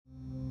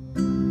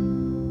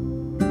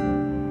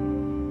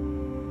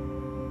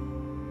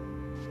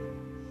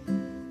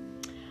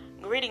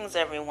Greetings,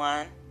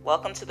 everyone.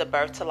 Welcome to the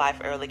Birth to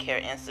Life Early Care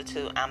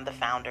Institute. I'm the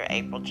founder,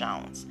 April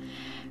Jones.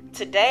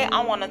 Today,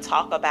 I want to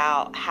talk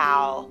about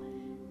how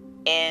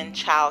in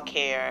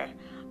childcare,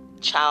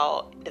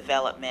 child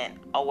development,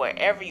 or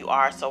wherever you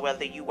are, so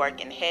whether you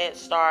work in Head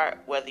Start,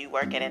 whether you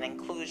work at an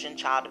inclusion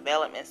child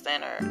development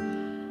center,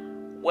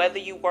 whether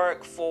you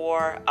work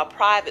for a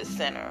private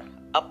center,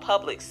 a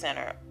public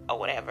center, or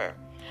whatever,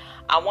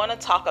 I want to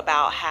talk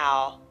about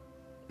how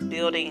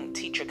building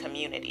teacher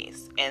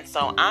communities. And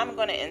so I'm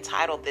going to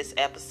entitle this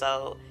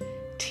episode,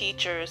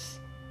 Teachers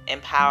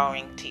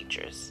Empowering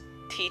Teachers.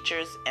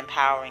 Teachers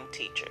Empowering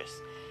Teachers.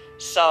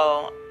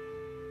 So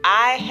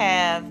I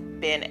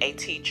have been a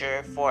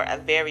teacher for a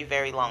very,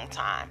 very long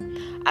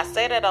time. I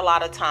say that a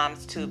lot of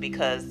times too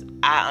because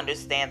I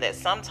understand that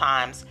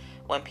sometimes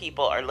when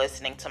people are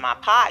listening to my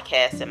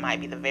podcast, it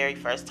might be the very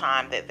first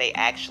time that they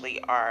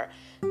actually are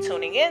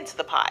tuning into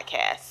the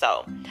podcast.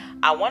 So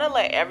I want to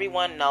let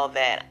everyone know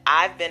that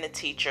I've been a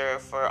teacher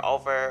for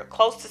over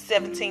close to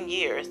 17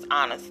 years,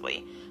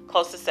 honestly,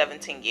 close to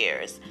 17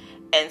 years.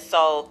 And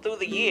so through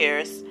the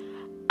years,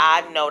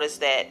 I've noticed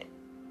that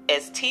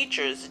as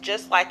teachers,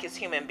 just like as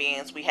human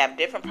beings, we have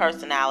different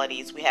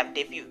personalities, we have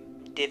different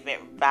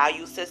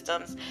value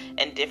systems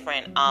and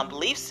different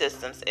belief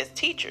systems as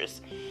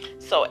teachers.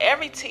 So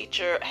every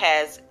teacher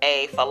has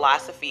a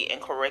philosophy and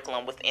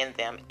curriculum within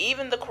them.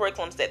 Even the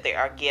curriculums that they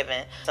are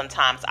given,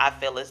 sometimes I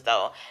feel as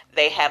though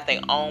they have their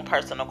own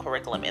personal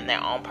curriculum and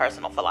their own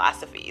personal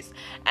philosophies.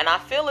 And I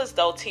feel as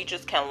though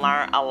teachers can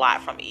learn a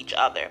lot from each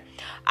other.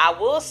 I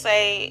will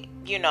say,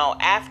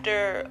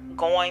 after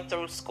going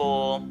through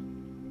school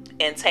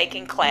and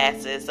taking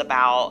classes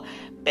about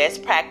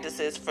best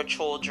practices for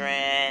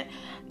children,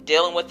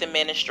 dealing with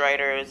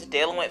administrators,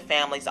 dealing with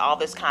families, all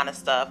this kind of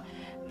stuff,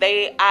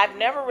 I've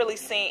never really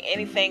seen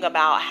anything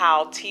about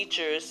how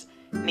teachers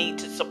need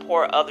to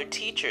support other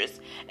teachers.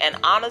 And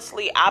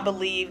honestly,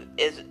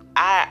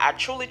 I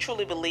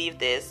truly believe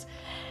this.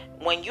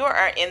 When you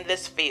are in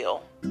this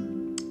field,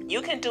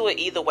 you can do it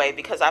either way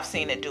because I've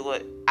seen it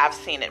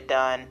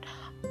done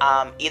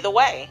either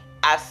way.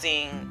 I've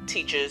seen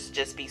teachers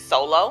just be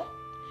solo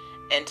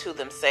and to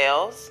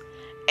themselves.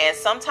 And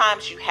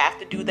sometimes you have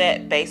to do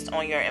that based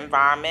on your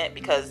environment,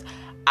 because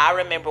I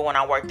remember when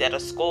I worked at a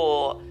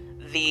school,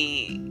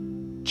 the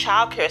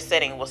childcare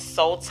setting was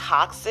so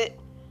toxic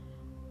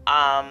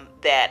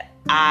that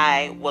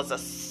I was a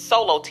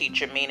solo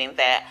teacher, meaning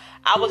that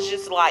I was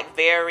just like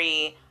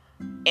very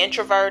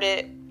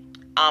introverted.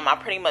 I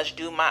pretty much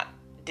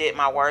did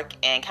my work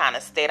and kind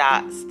of stayed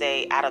out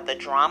of the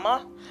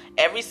drama.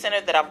 Every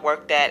center that I've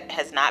worked at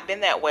has not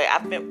been that way.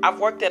 I've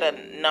worked at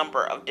a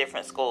number of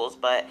different schools,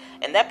 but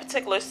in that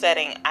particular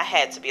setting, I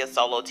had to be a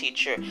solo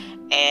teacher.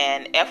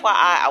 And FYI,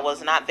 I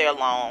was not there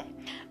long.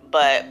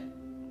 But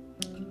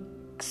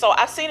so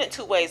I've seen it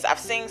two ways. I've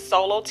seen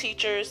solo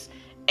teachers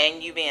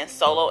and you being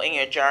solo in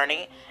your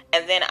journey,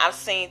 and then I've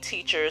seen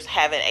teachers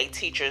having a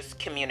teachers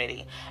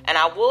community. And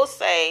I will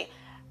say,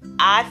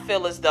 I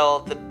feel as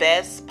though the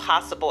best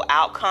possible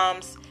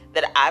outcomes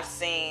that I've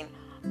seen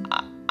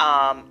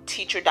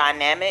teacher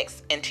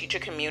dynamics and teacher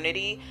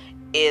community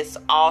is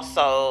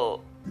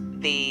also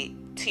the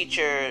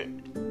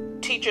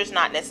teachers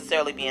not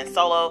necessarily being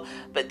solo,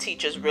 but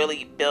teachers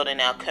really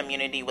building a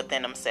community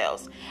within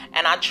themselves.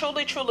 And I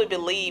truly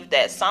believe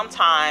that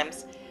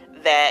sometimes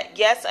that,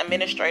 yes,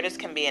 administrators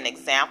can be an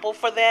example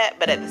for that,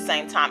 but at the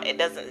same time, it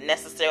doesn't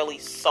necessarily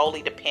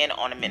solely depend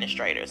on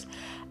administrators.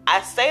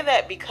 I say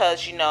that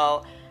because,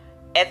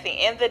 at the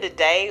end of the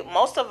day,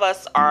 most of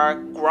us are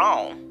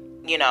grown.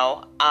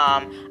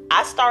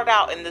 I started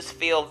out in this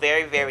field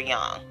very, very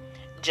young,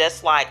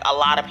 just like a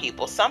lot of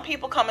people. Some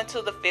people come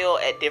into the field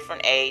at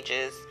different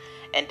ages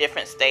and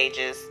different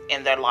stages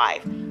in their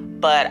life.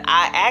 But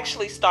I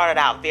actually started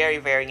out very,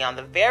 very young.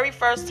 The very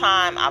first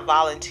time I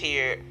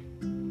volunteered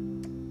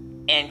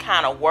and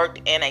kind of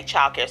worked in a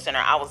childcare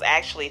center, I was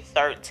actually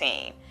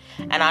 13.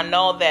 And I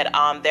know that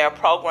there are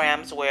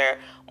programs where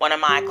one of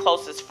my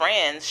closest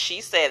friends,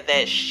 she said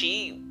that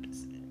she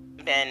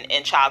been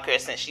in childcare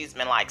since she's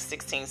been like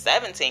 16,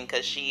 17,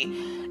 because she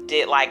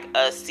did like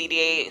a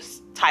CDA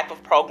type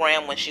of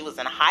program when she was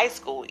in high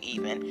school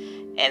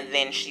even. And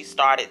then she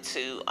started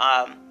to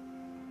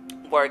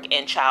work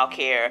in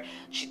childcare.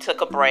 She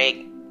took a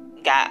break,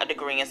 got a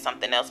degree in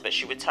something else, but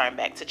she returned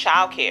back to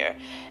childcare.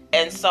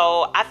 And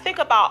so I think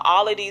about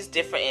all of these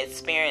different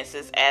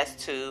experiences as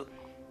to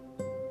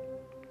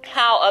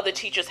how other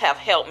teachers have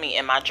helped me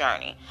in my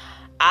journey.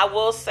 I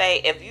will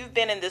say, if you've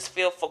been in this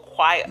field for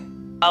quite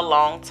a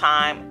long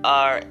time,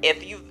 or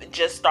if you've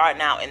just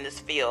starting out in this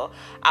field,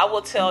 I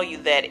will tell you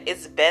that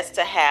it's best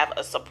to have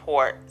a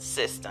support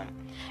system.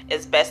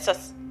 It's best to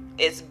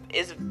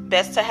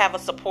have a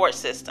support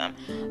system.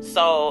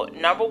 So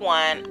number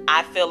one,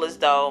 I feel as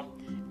though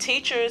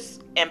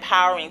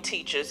empowering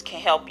teachers can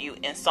help you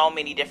in so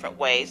many different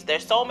ways.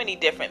 There's so many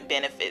different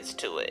benefits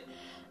to it.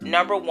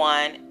 Number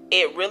one,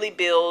 it really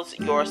builds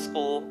your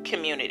school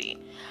community.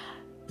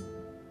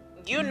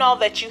 You know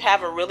that you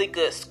have a really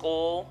good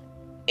school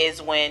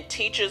is when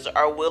teachers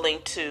are willing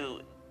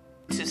to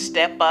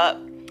step up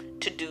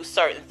to do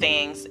certain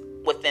things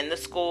within the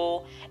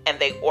school, and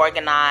they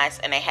organize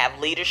and they have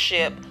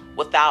leadership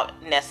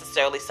without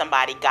necessarily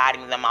somebody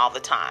guiding them all the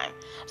time.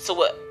 So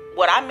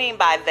what I mean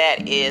by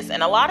that is,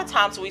 and a lot of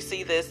times we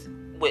see this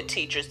with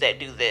teachers that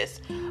do this,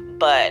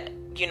 but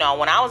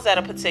when I was at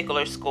a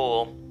particular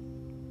school,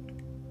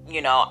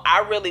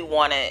 I really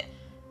wanted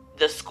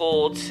the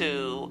school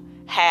to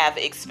have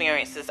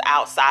experiences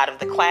outside of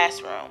the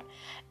classroom.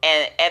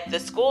 And at the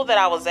school that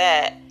I was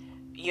at,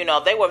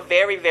 they were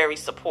very, very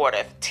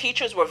supportive.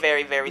 Teachers were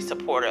very, very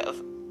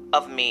supportive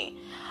of me.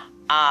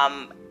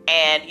 And,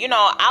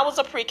 I was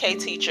a pre-K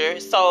teacher.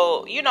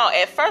 So,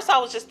 at first I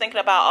was just thinking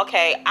about,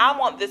 okay, I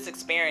want this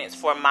experience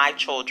for my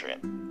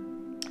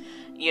children.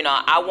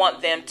 I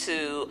want them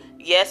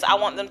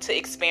to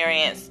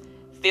experience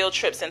field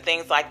trips and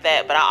things like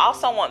that. But I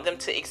also want them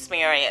to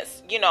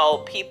experience,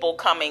 people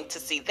coming to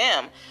see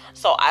them.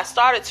 So I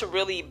started to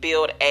really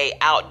build a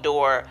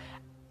outdoor,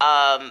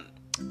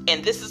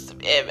 and this is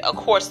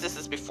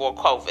before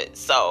COVID.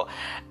 So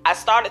I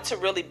started to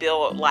really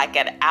build like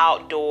an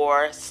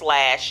outdoor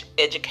 /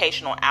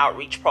 educational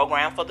outreach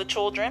program for the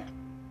children.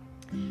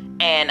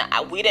 And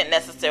we didn't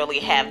necessarily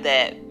have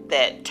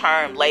that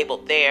term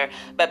labeled there,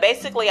 but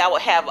basically I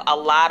would have a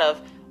lot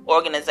of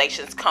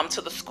organizations come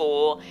to the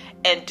school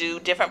and do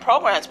different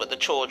programs with the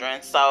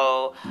children.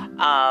 So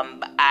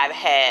I've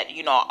had,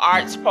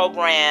 arts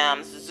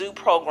programs, zoo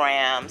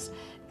programs,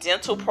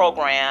 dental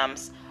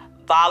programs,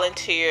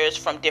 volunteers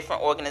from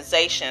different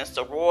organizations,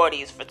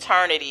 sororities,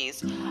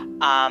 fraternities.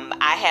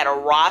 I had a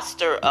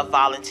roster of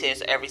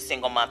volunteers every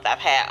single month. I've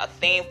had a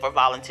theme for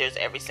volunteers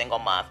every single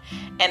month.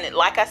 And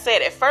like I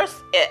said, at first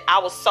I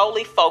was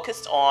solely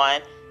focused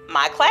on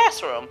my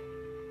classroom.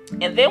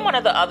 And then one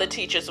of the other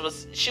teachers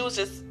was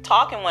just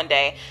talking one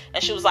day,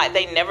 and she was like,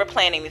 they never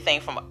plan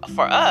anything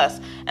for us.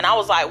 And I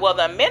was like, well,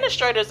 the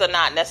administrators are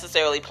not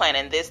necessarily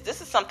planning this.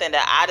 This is something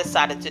that I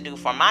decided to do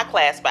for my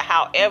class. But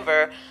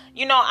however,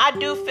 I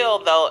do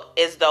feel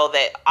as though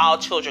that all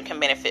children can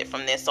benefit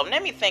from this. So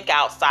let me think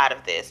outside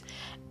of this.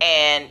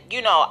 And,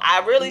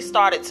 I really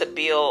started to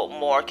build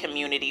more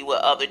community with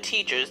other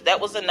teachers.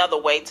 That was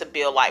another way to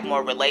build like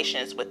more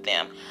relations with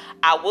them.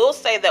 I will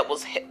say that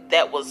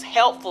was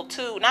helpful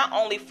too, not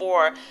only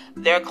for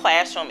their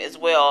classroom as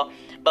well,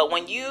 but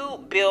when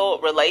you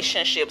build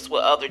relationships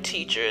with other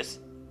teachers,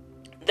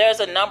 there's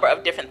a number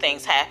of different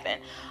things happen.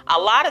 A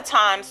lot of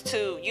times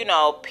too,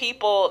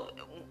 people,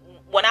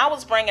 when I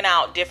was bringing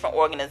out different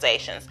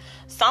organizations,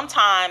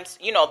 sometimes,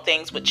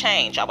 things would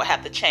change. I would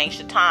have to change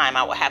the time.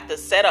 I would have to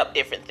set up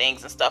different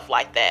things and stuff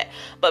like that.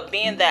 But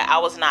being that I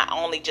was not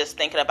only just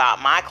thinking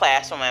about my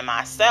classroom and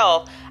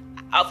myself,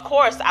 of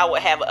course, I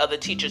would have other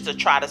teachers to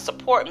try to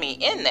support me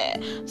in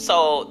that.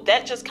 So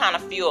that just kind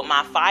of fueled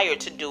my fire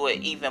to do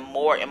it even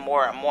more and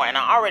more and more. And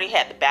I already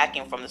had the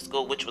backing from the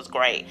school, which was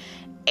great.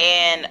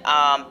 And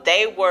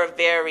they were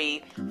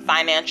very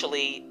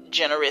financially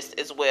generous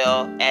as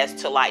well as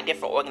to like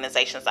different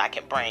organizations I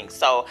can bring.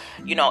 So,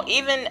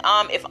 even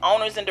if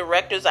owners and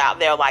directors out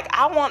there like,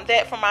 I want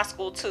that for my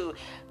school too,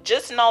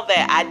 just know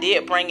that I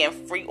did bring in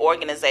free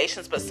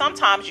organizations, but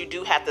sometimes you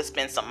do have to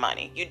spend some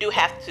money. You do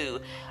have to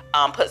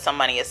put some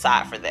money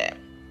aside for that.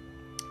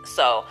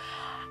 So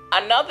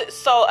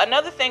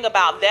another thing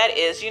about that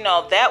is,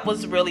 that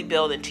was really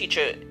building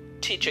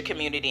teacher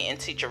community and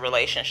teacher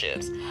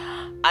relationships.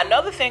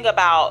 Another thing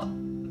about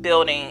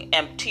building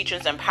and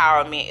teachers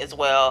empowerment as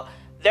well,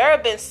 there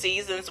have been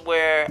seasons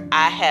where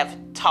I have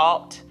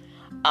taught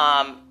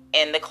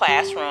in the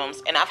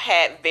classrooms, and I've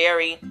had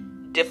very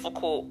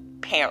difficult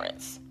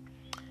parents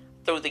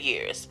through the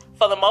years.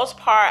 For the most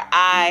part,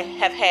 I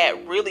have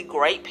had really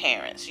great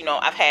parents.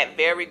 I've had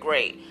very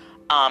great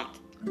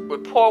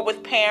rapport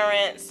with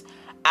parents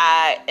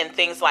and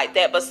things like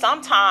that. But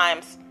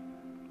sometimes,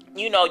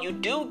 you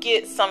do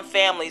get some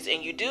families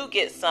and you do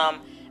get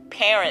some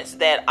parents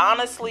that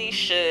honestly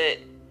should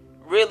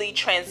really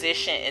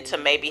transition into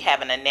maybe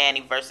having a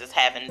nanny versus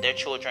having their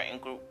children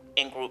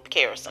in group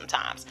care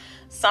sometimes.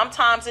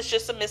 Sometimes it's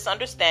just a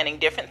misunderstanding,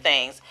 different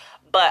things.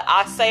 But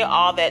I say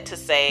all that to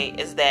say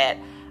is that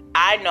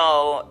I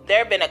know there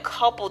have been a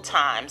couple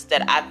times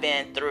that I've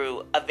been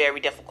through a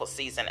very difficult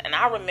season. And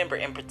I remember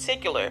in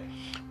particular,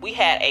 we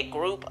had a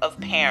group of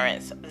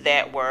parents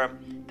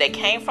they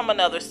came from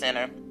another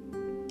center,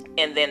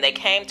 and then they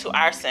came to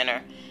our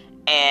center,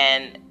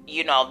 and,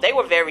 they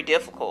were very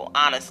difficult,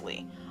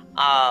 honestly.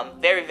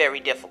 Very, very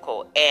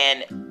difficult.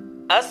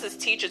 And us as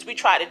teachers, we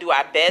try to do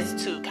our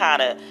best to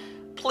kind of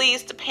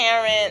please the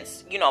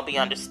parents, be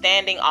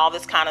understanding, all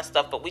this kind of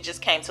stuff. But we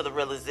just came to the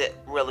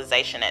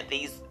realization that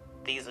these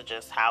are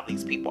just how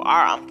these people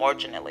are,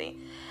 unfortunately.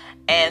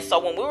 And so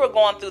when we were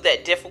going through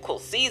that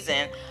difficult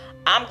season,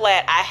 I'm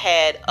glad I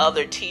had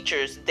other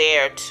teachers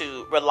there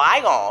to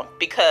rely on,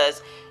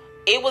 because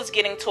it was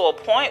getting to a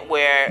point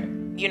where,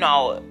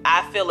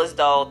 I feel as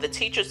though the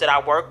teachers that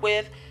I work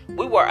with,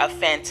 we were a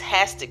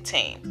fantastic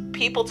team.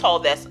 People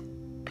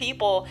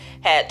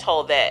had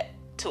told that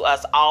to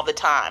us all the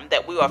time,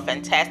 that we were a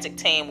fantastic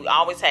team. We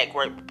always had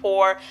great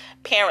rapport.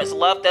 Parents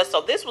loved us.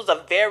 So this was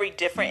a very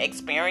different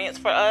experience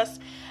for us.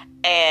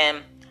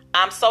 And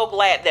I'm so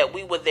glad that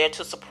we were there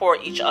to support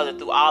each other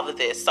through all of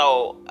this.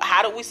 So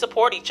how do we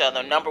support each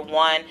other? Number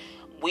one,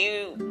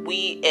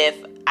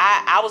 if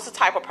I was the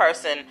type of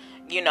person,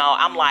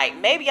 I'm like,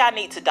 maybe I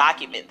need to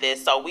document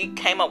this. So we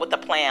came up with a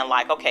plan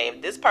like, okay,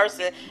 if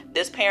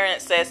this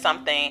parent says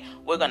something,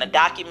 we're going to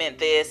document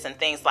this and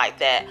things like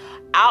that.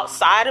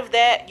 Outside of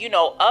that,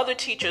 other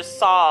teachers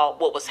saw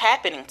what was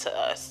happening to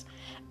us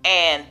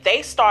and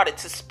they started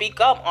to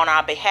speak up on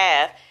our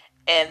behalf.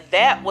 And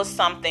that was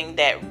something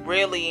that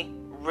really,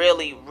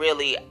 really,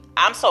 really,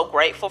 I'm so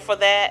grateful for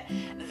that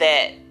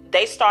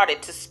they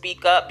started to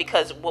speak up,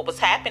 because what was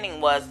happening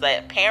was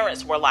that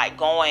parents were like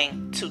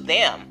going to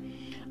them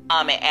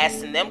and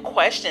asking them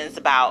questions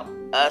about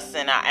us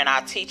and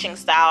our teaching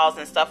styles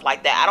and stuff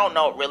like that. I don't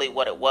know really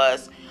what it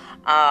was,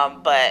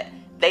 but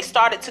they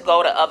started to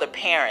go to other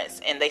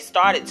parents and they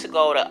started to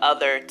go to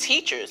other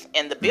teachers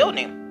in the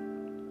building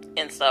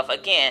and stuff.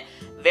 Again,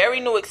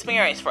 very new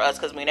experience for us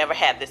because we never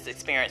had this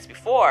experience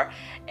before.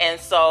 And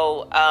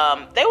so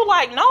they were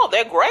like, no,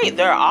 they're great.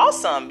 They're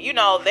awesome.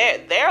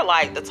 They're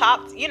like the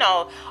top,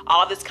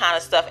 all this kind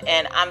of stuff.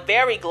 And I'm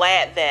very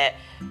glad that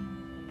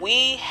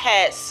we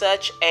had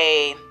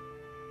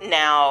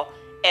now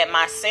at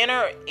my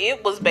center,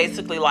 it was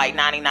basically like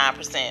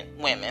 99%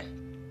 women.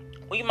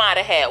 We might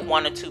have had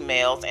one or two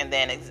males, and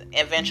then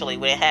eventually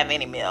we didn't have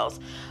any males.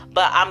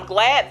 But I'm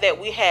glad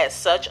that we had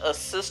such a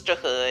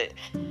sisterhood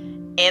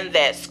in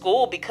that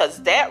school,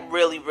 because that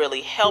really,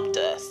 really helped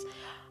us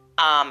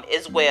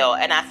as well.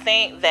 And I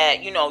think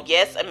that,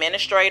 yes,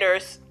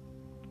 administrators,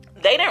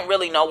 they didn't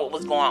really know what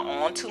was going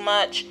on too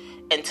much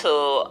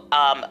until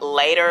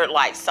later,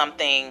 like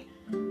something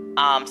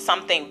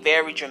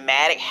very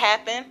dramatic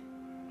happened.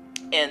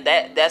 And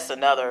that's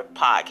another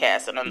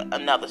podcast and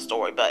another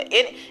story. But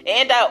it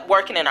ended up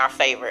working in our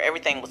favor.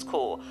 Everything was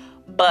cool.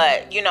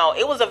 But,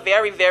 it was a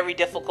very, very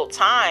difficult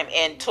time,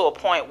 and to a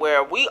point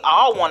where we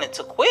all wanted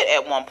to quit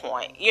at one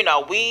point.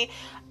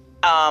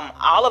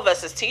 All of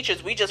us as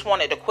teachers, we just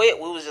wanted to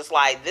quit. We was just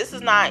like, this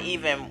is not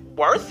even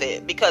worth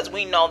it, because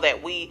we know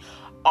that we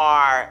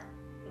are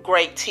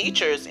great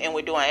teachers and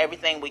we're doing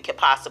everything we could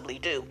possibly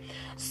do.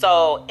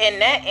 So in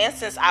that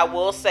instance, I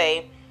will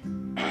say,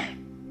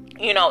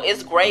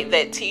 it's great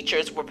that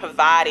teachers were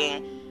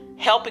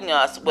helping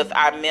us with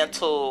our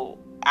mental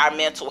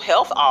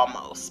health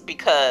almost,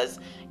 because,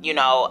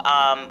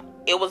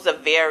 it was a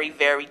very,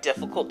 very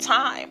difficult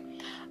time.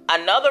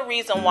 Another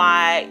reason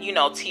why,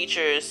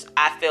 teachers,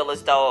 I feel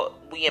as though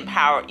we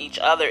empower each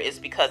other, is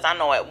because I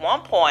know at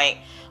one point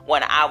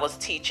when I was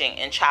teaching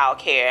in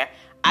childcare,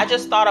 I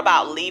just thought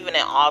about leaving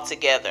it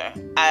altogether.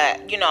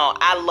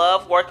 I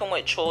love working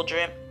with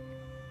children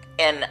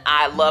and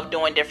I love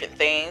doing different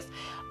things,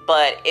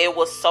 but it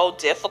was so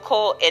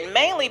difficult, and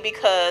mainly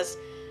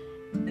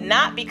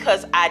not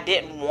because I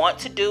didn't want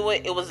to do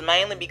it. It was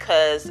mainly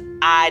because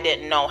I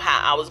didn't know how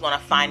I was going to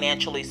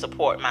financially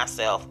support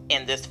myself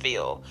in this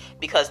field,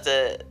 because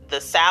the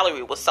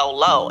salary was so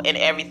low, and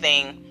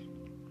everything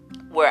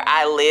where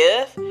I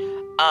live,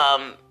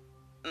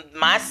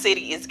 my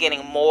city is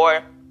getting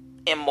more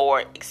and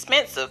more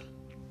expensive.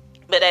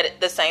 But at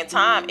the same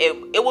time,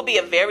 it would be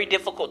a very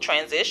difficult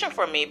transition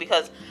for me,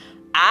 because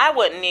I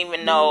wouldn't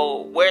even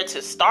know where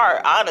to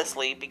start,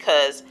 honestly,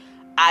 because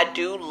I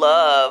do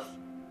love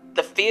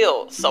the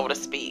field, so to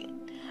speak.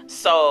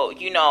 So,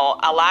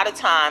 a lot of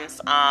times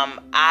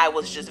I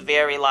was just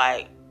very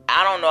like,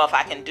 I don't know if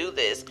I can do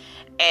this.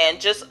 And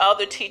just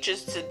other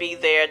teachers to be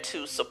there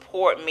to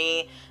support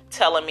me,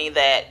 telling me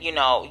that,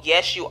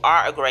 yes, you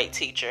are a great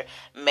teacher.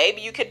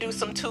 Maybe you could do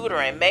some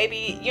tutoring.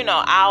 Maybe,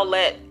 I'll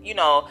let,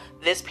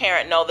 this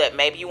parent know that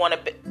maybe you want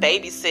to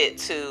babysit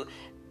to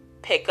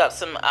pick up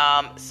some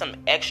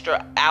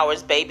extra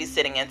hours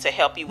babysitting and to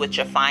help you with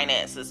your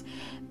finances.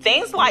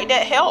 Things like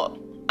that help.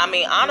 I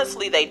mean,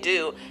 honestly, they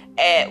do.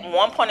 At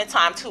one point in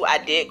time, too, I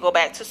did go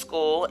back to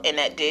school, and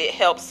that did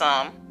help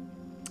some.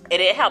 It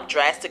didn't help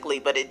drastically,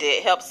 but it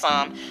did help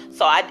some.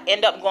 So I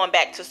ended up going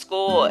back to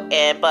school,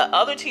 but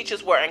other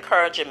teachers were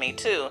encouraging me,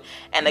 too.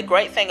 And the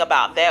great thing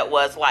about that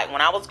was, like, when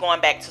I was going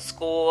back to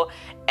school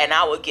and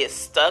I would get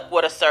stuck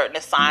with a certain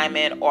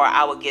assignment, or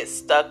I would get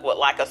stuck with,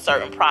 like, a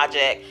certain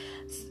project,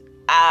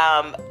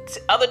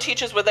 other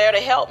teachers were there to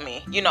help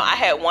me. I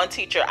had one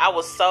teacher, I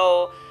was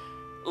so,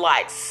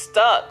 like,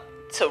 stuck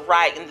to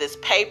write in this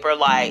paper.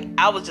 Like,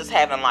 I was just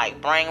having like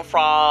brain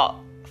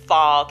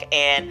fog,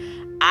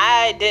 and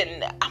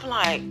I'm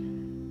like,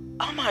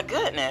 oh my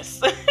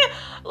goodness, like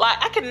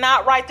I could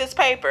not write this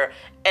paper.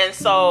 And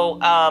so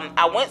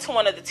I went to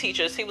one of the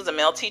teachers. He was a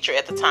male teacher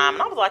at the time,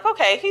 and I was like,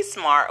 okay, he's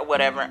smart or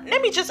whatever,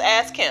 let me just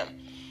ask him.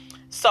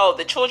 So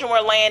the children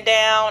were laying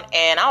down,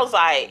 and I was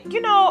like,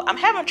 I'm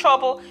having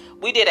trouble.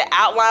 We did an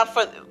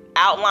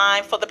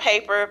outline for the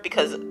paper,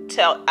 because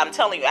I'm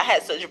telling you, I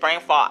had such brain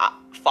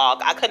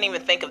fog, I couldn't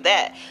even think of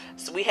that.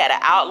 So we had an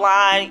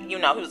outline, he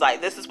was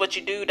like, this is what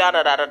you do, da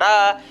da da da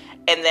da,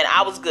 and then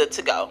I was good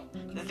to go.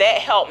 That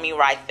helped me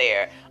right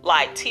there.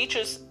 Like,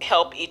 teachers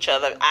help each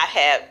other.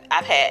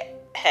 I've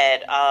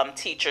had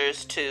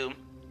teachers to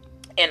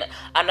And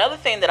another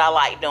thing that I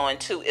like doing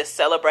too is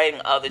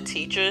celebrating other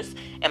teachers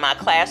in my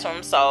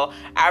classroom. So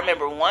I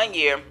remember one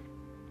year,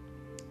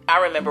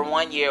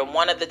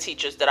 one of the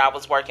teachers that I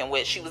was working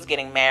with, she was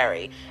getting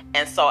married.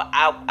 And so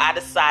I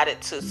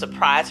decided to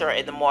surprise her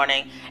in the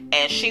morning.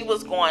 And she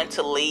was going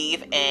to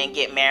leave and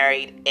get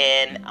married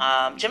in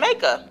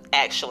Jamaica,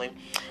 actually.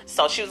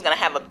 So she was going to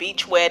have a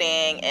beach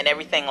wedding and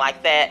everything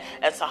like that.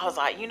 And so I was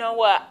like, you know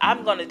what?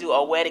 I'm going to do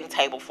a wedding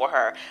table for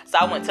her. So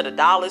I went to the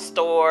dollar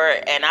store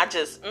and I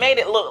just made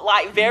it look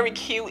like very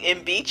cute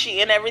and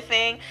beachy and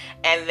everything.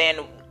 And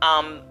then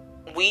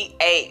we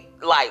ate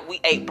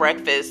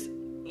breakfast,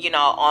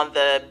 on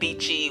the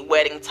beachy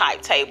wedding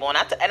type table. And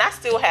I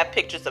still have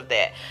pictures of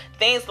that.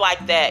 Things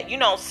like that,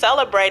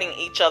 celebrating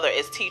each other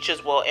as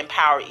teachers will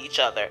empower each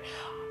other.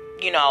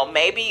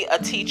 Maybe a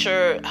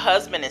teacher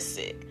husband is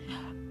sick.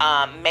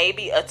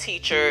 Maybe a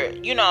teacher,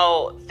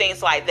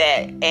 things like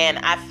that. And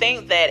I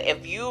think that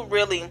if you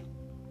really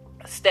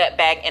step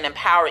back and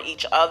empower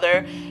each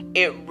other,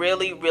 it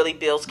really, really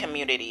builds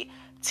community.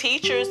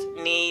 Teachers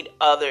need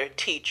other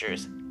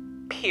teachers,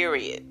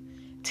 period.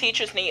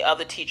 Teachers need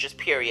other teachers,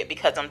 period.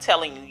 Because I'm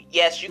telling you,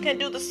 yes, you can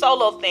do the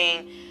solo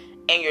thing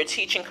in your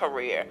teaching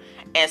career.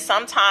 And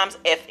sometimes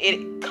if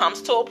it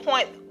comes to a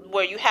point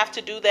where you have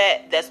to do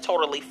that, that's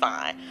totally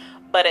fine.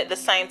 But at the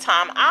same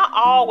time, I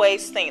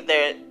always think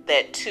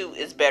that two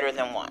is better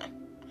than one.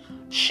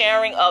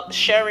 Sharing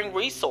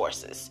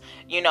resources,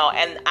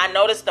 and I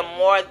noticed the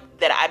more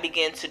that I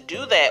begin to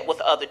do that with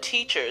other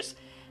teachers,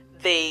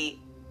 the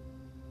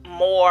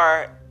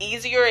more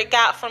easier it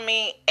got for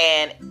me.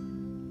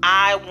 And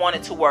I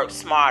wanted to work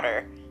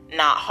smarter,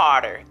 not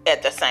harder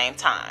at the same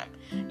time,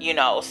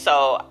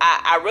 so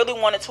I really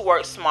wanted to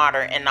work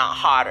smarter and not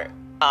harder.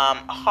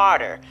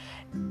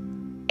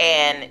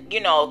 And,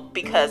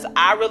 because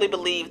I really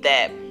believe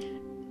that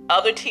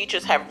other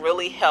teachers have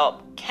really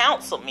helped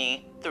counsel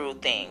me through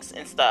things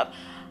and stuff.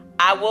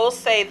 I will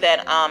say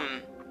that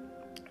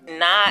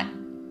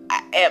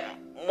at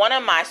one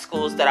of my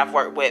schools that I've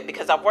worked with,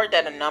 because I've worked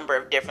at a number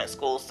of different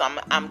schools, so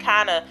I'm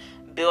kind of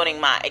building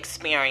my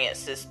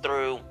experiences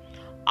through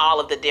all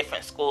of the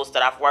different schools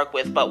that I've worked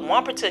with. But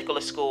one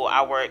particular school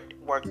I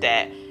worked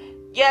at,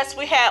 yes,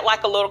 we had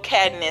like a little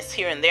cattiness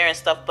here and there and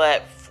stuff,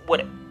 but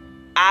what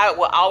I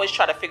will always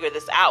try to figure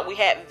this out. We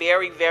had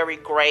very, very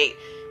great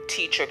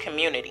teacher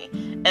community.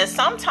 And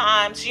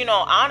sometimes,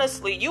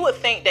 honestly, you would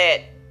think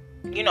that,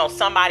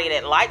 somebody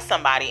didn't like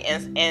somebody.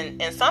 And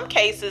in some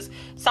cases,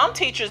 some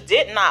teachers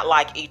did not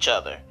like each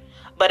other.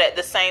 But at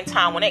the same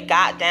time, when it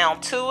got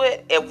down to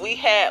it, if we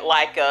had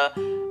like a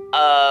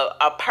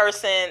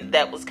person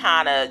that was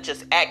kind of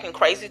just acting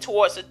crazy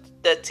towards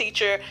the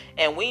teacher,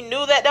 and we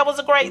knew that was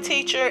a great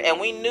teacher,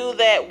 and we knew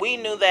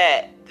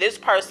that this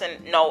person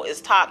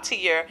is top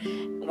tier,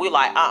 we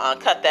like,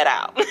 cut that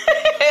out.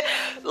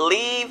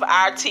 Leave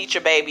our teacher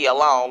baby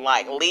alone.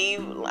 Like, leave,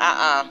 no.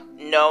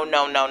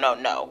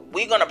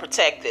 We're going to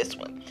protect this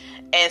one.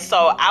 And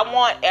so I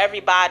want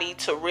everybody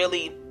to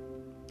really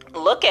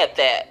look at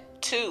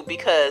that too,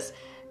 because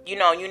you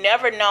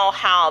never know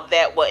how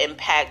that will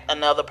impact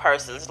another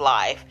person's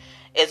life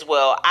as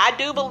well. I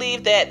do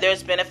believe that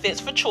there's benefits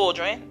for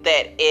children,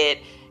 that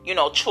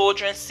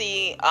children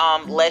see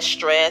less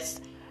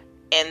stress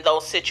in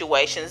those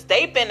situations.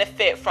 They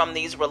benefit from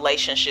these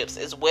relationships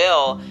as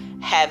well,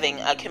 having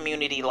a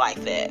community like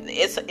that.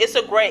 It's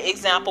a great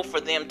example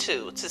for them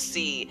too, to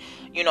see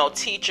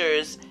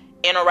teachers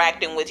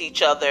interacting with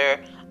each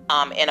other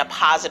in a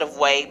positive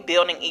way,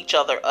 building each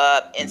other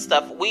up and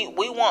stuff. We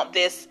want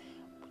this.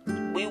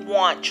 We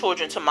want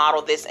children to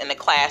model this in the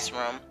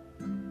classroom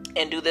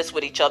and do this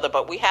with each other,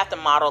 but we have to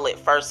model it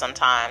first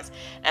sometimes.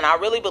 And I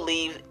really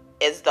believe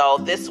as though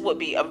this would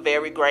be a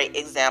very great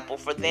example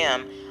for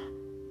them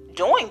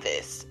doing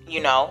this,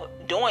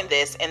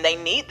 and they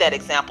need that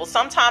example.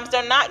 Sometimes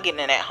they're not getting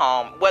it at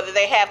home, whether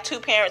they have two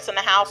parents in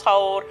the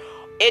household.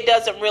 It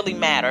doesn't really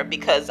matter,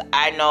 because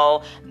I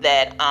know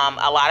that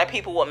a lot of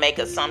people will make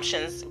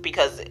assumptions,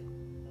 because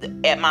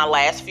at my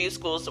last few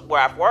schools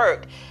where I've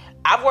worked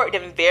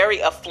in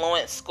very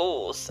affluent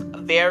schools.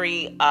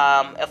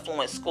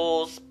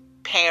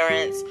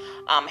 Parents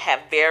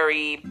have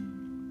very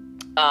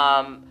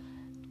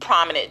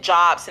prominent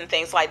jobs and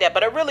things like that.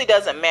 But it really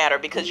doesn't matter,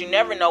 because you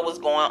never know what's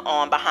going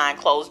on behind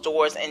closed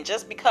doors. And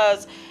just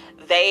because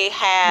they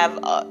have,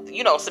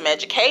 some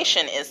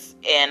education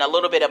and a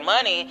little bit of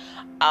money,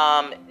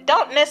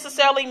 don't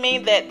necessarily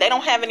mean that they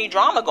don't have any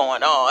drama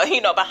going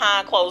on,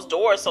 behind closed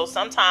doors. So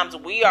sometimes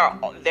we are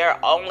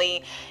their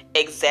only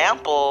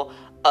example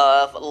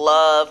of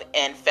love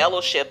and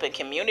fellowship and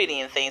community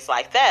and things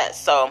like that.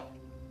 So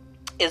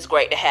it's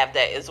great to have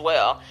that as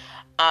well.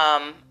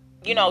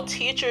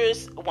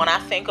 Teachers, when I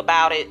think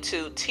about it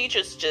too,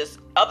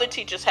 other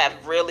teachers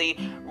have really,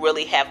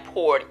 really have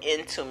poured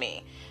into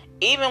me.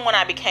 Even when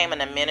I became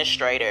an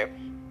administrator,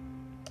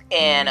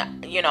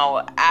 and, when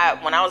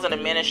I was an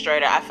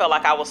administrator, I felt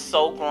like I was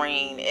so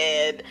green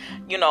and,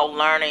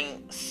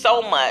 learning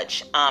so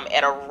much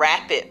at a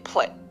rapid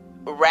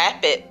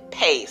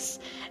pace.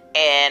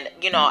 And,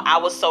 I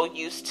was so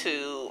used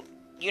to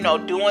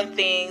doing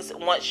things.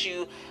 Once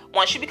you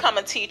become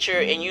a teacher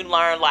and you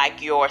learn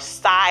like your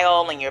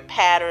style and your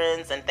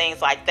patterns and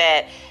things like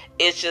that,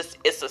 it's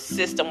a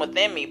system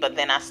within me. But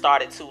then I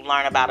started to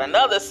learn about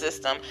another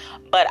system.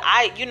 But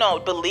I,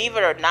 believe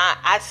it or not,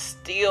 I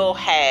still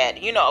had,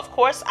 of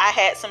course I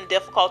had some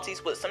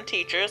difficulties with some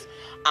teachers.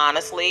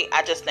 Honestly,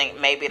 I just think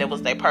maybe it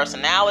was their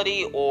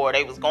personality or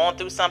they was going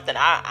through something.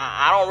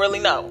 I don't really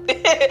know.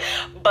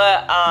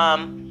 But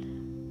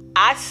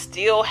I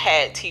still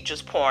had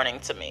teachers pouring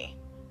into me.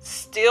 I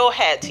still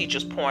had,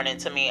 teachers,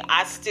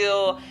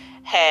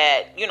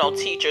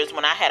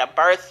 when I had a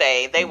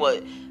birthday, they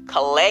would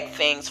collect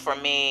things for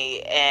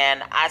me.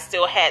 And I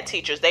still had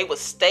teachers, they would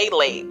stay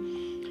late.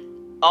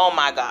 Oh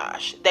my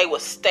gosh, they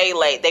would stay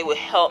late. They would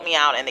help me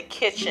out in the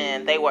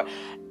kitchen.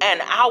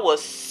 And I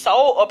was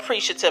so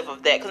appreciative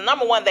of that, because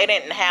number one, they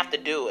didn't have to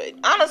do it.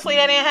 Honestly,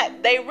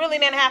 they really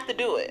didn't have to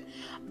do it.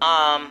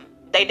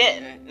 They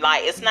didn't.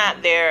 Like, it's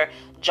not their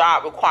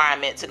job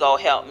requirement to go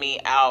help me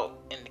out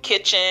in the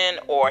kitchen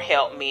or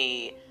help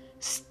me.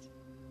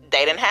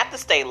 They didn't have to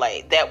stay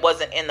late. That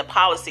wasn't in the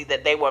policy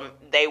that they were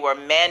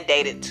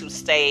mandated to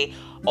stay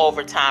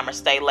overtime or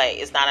stay late.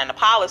 It's not in the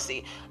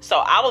policy. So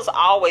I was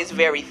always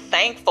very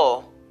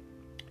thankful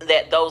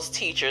that those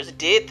teachers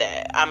did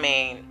that. I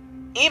mean,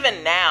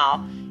 even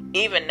now,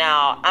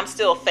 I'm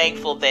still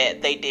thankful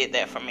that they did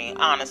that for me,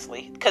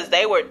 honestly, because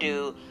they would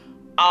do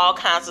all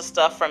kinds of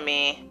stuff for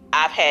me.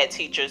 I've had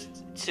teachers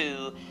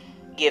to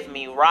give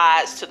me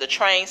rides to the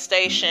train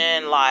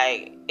station.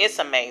 Like, it's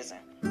amazing.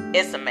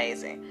 It's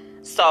amazing.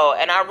 So,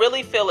 and I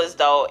really feel as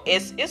though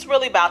it's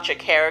really about your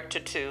character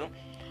too,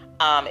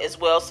 as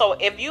well. So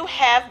if you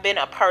have been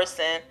a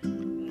person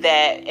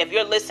that, if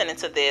you're listening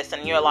to this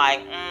and you're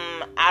like,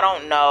 I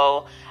don't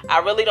know, I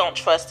really don't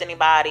trust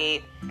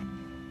anybody,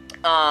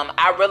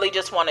 I really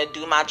just want to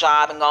do my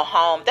job and go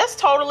home, that's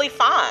totally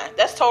fine.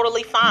 That's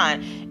totally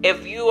fine.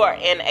 If you are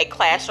in a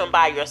classroom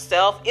by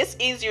yourself, it's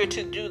easier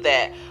to do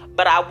that.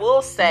 But I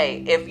will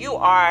say, if you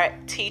are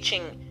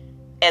teaching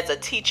as a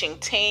teaching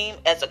team,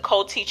 as a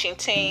co-teaching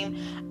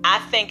team, I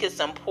think it's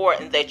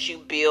important that you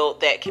build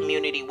that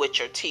community with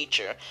your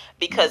teacher,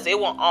 because it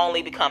will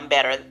only become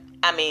better.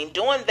 I mean,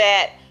 doing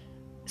that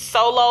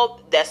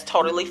solo, that's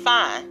totally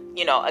fine.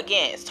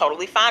 Again, it's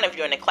totally fine if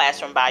you're in a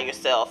classroom by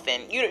yourself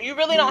and you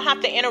really don't have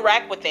to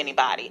interact with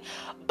anybody.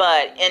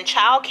 But in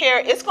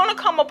childcare, it's going to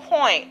come a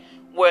point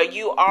where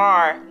you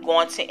are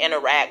going to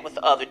interact with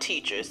other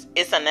teachers.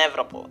 It's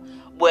inevitable.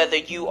 Whether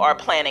you are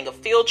planning a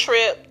field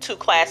trip, two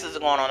classes are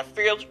going on a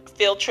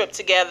field trip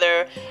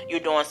together, you're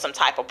doing some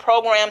type of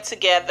program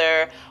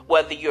together,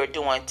 whether you're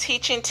doing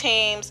teaching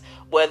teams,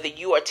 whether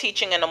you are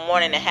teaching in the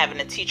morning and having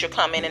a teacher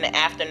come in the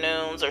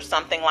afternoons or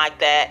something like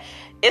that,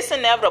 it's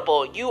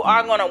inevitable. You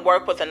are going to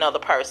work with another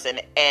person.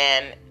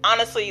 And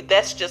honestly,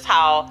 that's just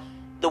how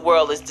the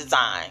world is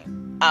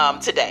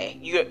designed today.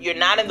 You're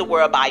not in the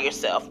world by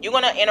yourself. You're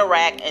going to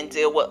interact and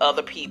deal with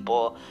other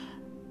people.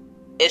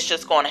 It's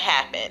just going to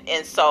happen.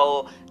 And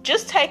so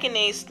just taking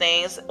these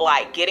things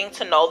like getting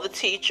to know the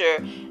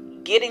teacher,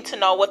 getting to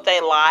know what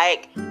they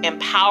like,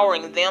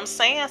 empowering them,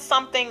 saying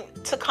something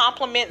to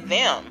compliment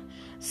them,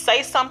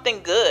 say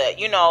something good.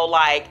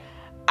 Like,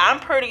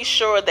 I'm pretty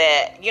sure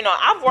that,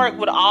 I've worked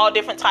with all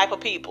different type of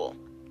people.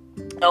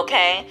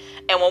 Okay.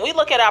 And when we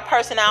look at our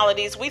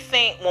personalities,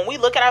 when we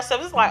look at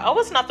ourselves, it's like, oh,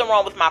 it's nothing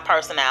wrong with my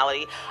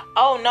personality.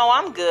 Oh no,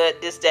 I'm good.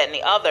 This, that, and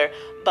the other.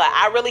 But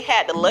I really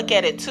had to look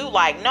at it too.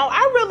 Like, no,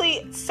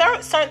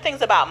 certain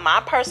things about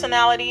my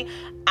personality,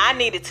 I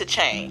needed to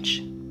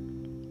change.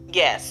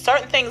 Yes.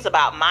 Certain things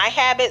about my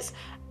habits,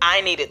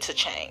 I needed to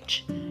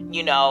change,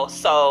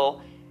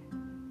 so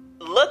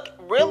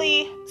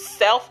really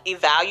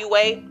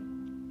self-evaluate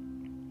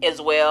as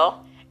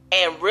well.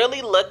 And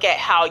really look at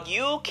how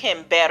you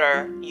can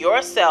better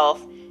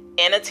yourself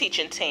in a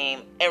teaching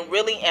team and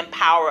really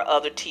empower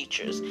other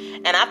teachers.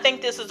 And I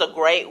think this is a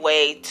great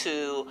way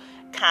to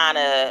kind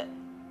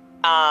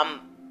of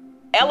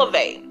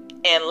elevate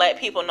and let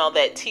people know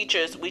that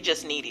teachers, we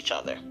just need each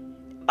other.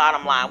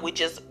 Bottom line, we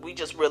just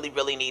really,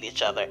 really need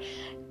each other.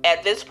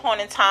 At this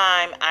point in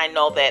time, I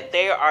know that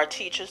there are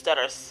teachers that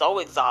are so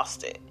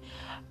exhausted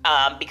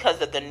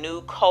because of the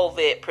new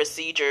COVID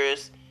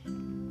procedures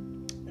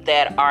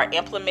that are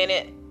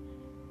implemented,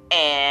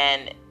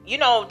 and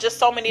just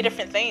so many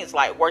different things,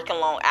 like working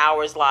long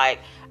hours. Like,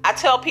 I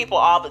tell people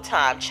all the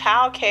time,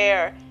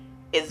 childcare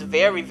is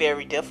very,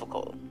 very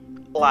difficult.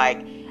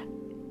 Like,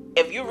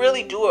 if you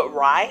really do it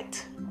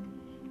right,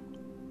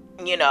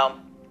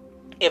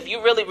 if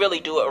you really, really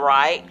do it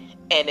right,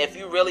 and if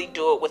you really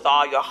do it with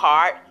all your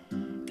heart,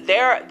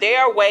 there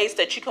are ways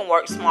that you can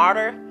work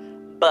smarter.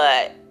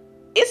 But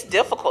it's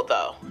difficult,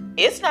 though.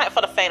 It's not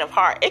for the faint of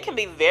heart. It can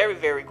be very,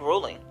 very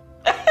grueling.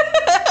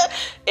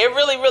 It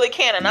really, really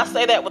can. And I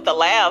say that with a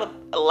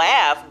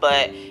laugh,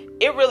 but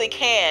it really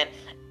can.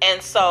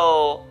 And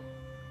so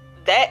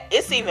that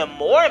it's even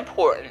more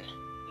important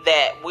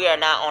that we are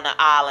not on an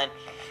island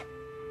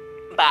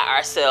by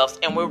ourselves,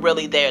 and we're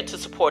really there to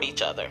support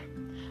each other.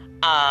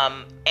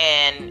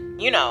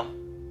 And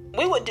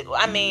we would do,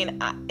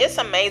 it's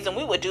amazing.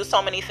 We would do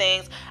so many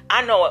things.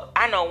 I know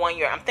 1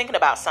 year, I'm thinking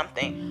about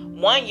something.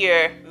 1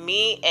 year,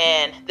 me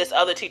and this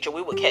other teacher,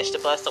 we would catch the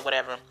bus or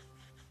whatever.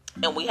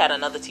 And we had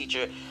another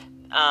teacher.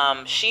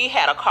 She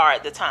had a car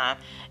at the time.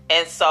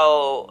 And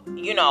so,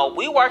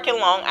 we working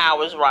long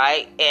hours,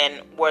 right?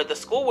 And where the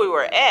school we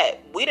were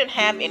at, we didn't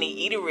have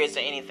any eateries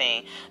or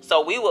anything.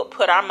 So we would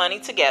put our money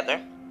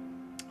together.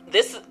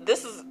 This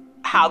is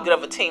how good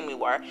of a team we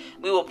were.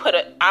 We would put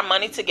our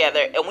money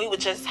together, and we would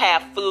just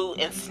have food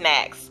and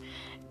snacks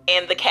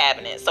in the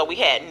cabinet. So we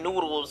had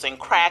noodles and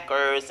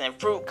crackers and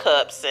fruit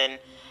cups and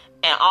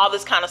all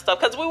this kind of stuff,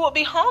 because we would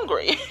be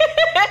hungry.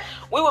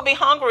 We would be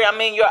hungry.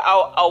 You're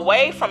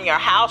away from your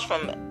house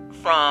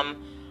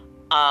from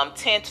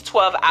 10 to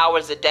 12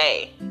 hours a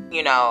day.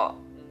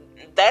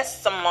 That's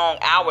some long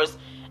hours,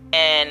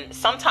 and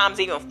sometimes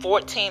even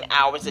 14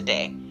 hours a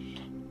day.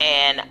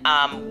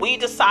 And we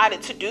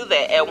decided to do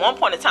that. At one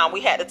point in time,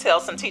 we had to tell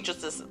some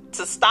teachers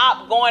to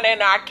stop going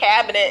in our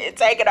cabinet and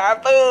taking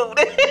our food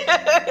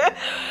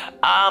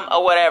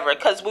or whatever,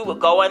 because we would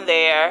go in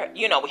there.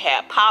 We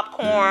had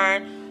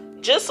popcorn,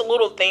 just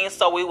little things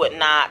so we would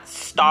not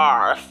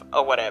starve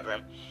or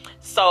whatever.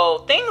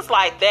 So things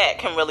like that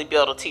can really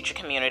build a teacher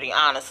community,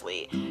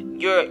 honestly.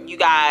 You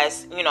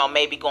guys,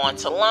 maybe going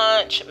to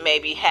lunch,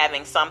 maybe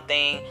having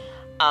something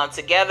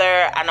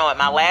together. I know at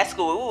my last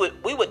school,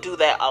 we would do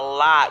that a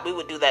lot. We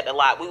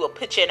would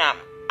pitch in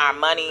our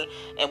money,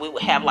 and we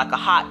would have like a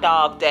hot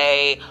dog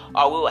day,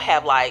 or we would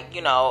have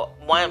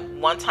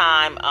one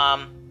time,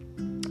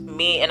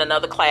 me and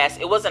another class,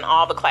 it wasn't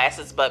all the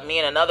classes, but me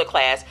and another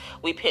class,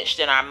 we pitched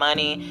in our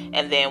money,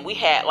 and then we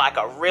had like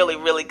a really,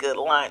 really good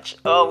lunch.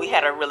 Oh, we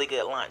had a really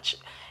good lunch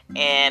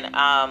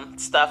and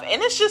stuff.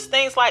 And it's just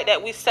things like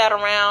that. We sat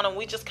around and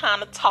we just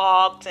kind of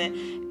talked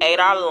and ate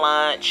our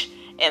lunch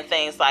and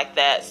things like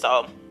that.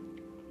 So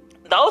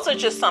those are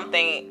just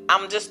something,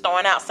 I'm just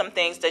throwing out some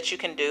things that you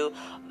can do.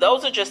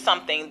 Those are just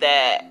something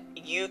that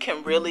you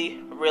can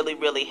really, really,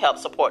 really help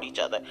support each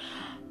other.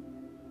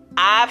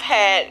 I've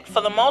had,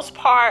 for the most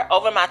part,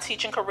 over my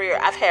teaching career,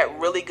 I've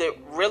had really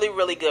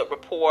good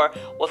rapport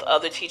with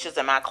other teachers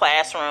in my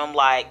classroom,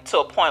 like to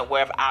a point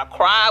where if I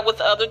cried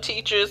with other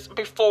teachers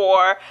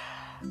before,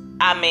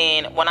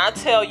 when I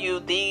tell you,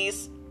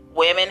 these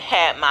women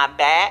had my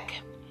back.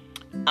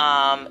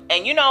 And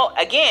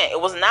again, it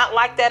was not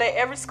like that at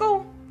every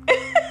school.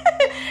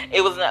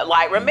 It was not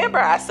like, remember,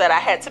 I said I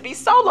had to be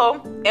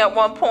solo at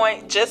one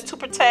point just to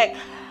protect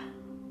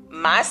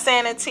my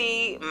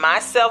sanity, my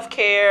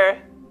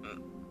self-care.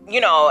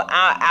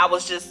 I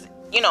was just,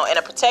 in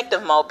a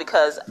protective mode,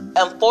 because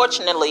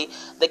unfortunately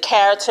the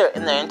character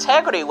and the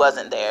integrity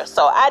wasn't there.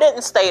 So I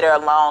didn't stay there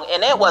long,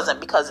 and it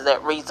wasn't because of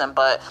that reason,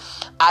 but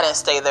I didn't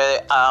stay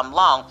there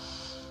long.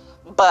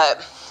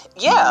 But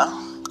yeah,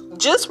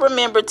 just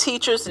remember,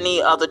 teachers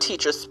need other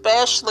teachers,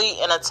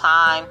 especially in a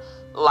time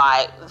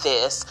like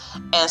this.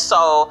 And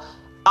so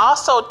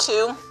also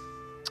too,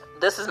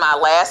 this is my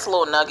last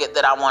little nugget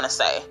that I want to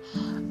say.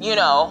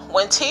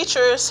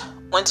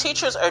 When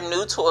teachers are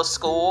new to a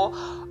school,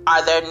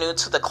 or they're new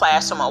to the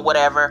classroom or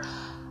whatever,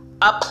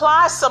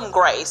 apply some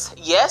grace.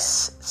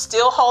 Yes,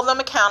 still hold them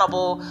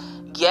accountable.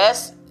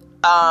 Yes,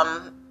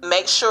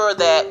 make sure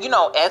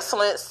that,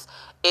 excellence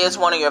is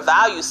one of your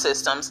value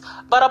systems,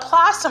 but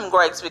apply some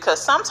grace,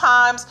 because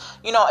sometimes,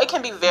 it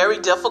can be very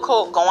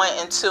difficult going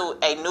into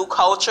a new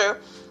culture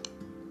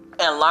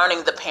and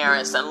learning the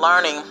parents and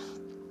learning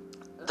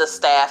the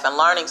staff and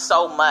learning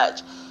so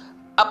much.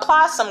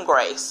 Apply some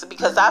grace,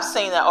 because I've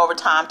seen that over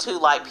time too.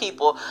 Like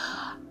people,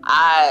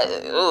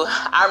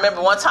 I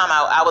remember one time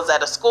I was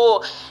at a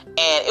school,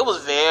 and it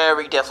was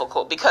very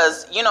difficult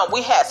because,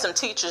 we had some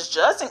teachers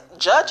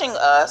judging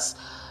us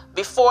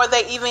before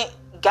they even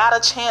got a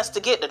chance to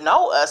get to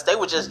know us. They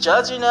were just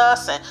judging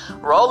us and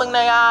rolling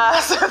their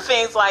eyes and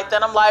things like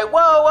that. I'm like,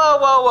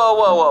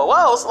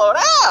 whoa, slow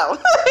down.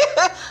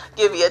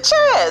 Give me a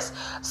chance.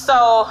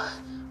 So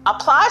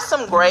apply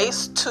some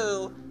grace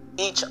to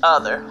each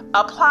other.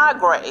 Apply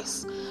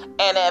grace.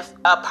 And if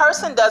a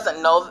person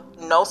doesn't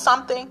know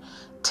something,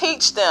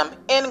 teach them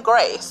in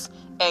grace,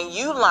 and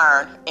you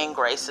learn in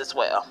grace as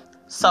well.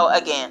 So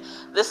again,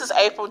 this is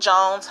April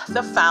Jones,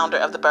 the founder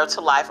of the Birth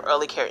to Life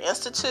Early Care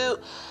Institute.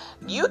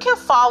 You can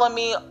follow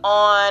me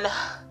on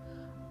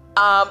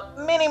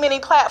many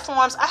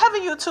platforms. I have a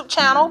YouTube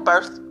channel,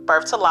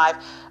 Birth to Life.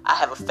 I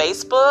have a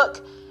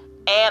Facebook,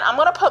 and I'm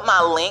going to put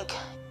my link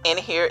in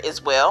here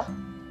as well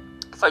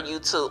for you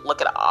to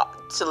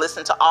to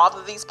listen to all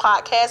of these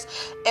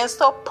podcasts and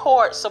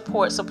support.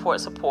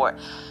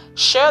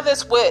 Share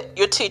this with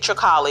your teacher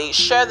colleagues.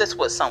 Share this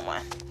with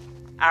someone.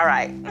 All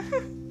right.